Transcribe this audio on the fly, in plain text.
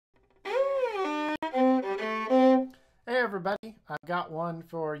everybody, I've got one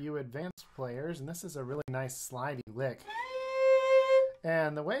for you advanced players, and this is a really nice slidey lick.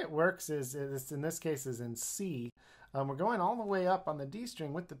 And the way it works is, in this case, is in C. We're going all the way up on the D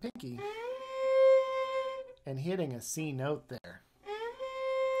string with the pinky and hitting a C note there.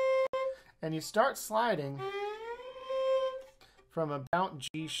 And you start sliding from about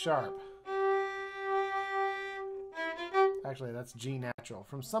G sharp. Actually, that's G natural.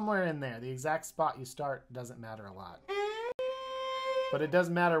 From somewhere in there. The exact spot you start doesn't matter a lot. But it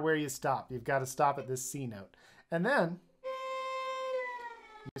doesn't matter where you stop. You've got to stop at this C note. And then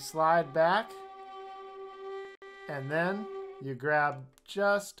you slide back, and then you grab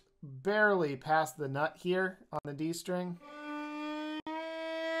just barely past the nut here on the D string,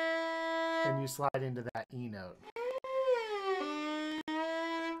 and you slide into that E note.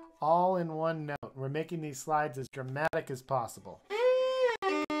 All in one note. We're making these slides as dramatic as possible.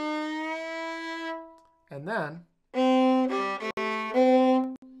 And then,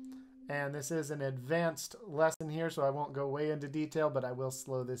 and this is an advanced lesson here, so I won't go way into detail, but I will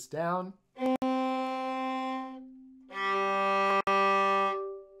slow this down.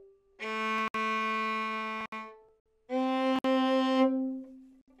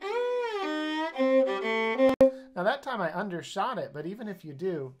 Now that time I undershot it, but even if you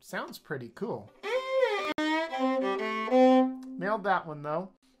do, sounds pretty cool. Nailed that one though.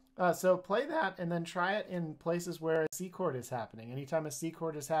 So play that and then try it in places where a C chord is happening. Anytime a C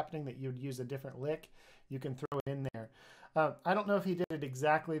chord is happening that you'd use a different lick, you can throw it in there. I don't know if he did it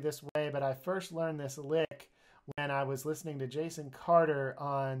exactly this way, but I first learned this lick when I was listening to Jason Carter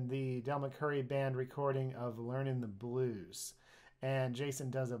on the Del McCoury Band recording of Learning the Blues. And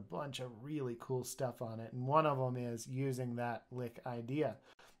Jason does a bunch of really cool stuff on it. And one of them is using that lick idea.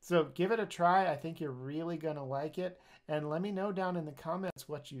 So give it a try. I think you're really going to like it. And let me know down in the comments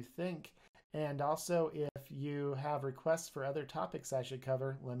what you think. And also, if you have requests for other topics I should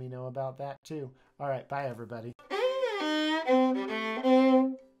cover, let me know about that too. All right. Bye, everybody.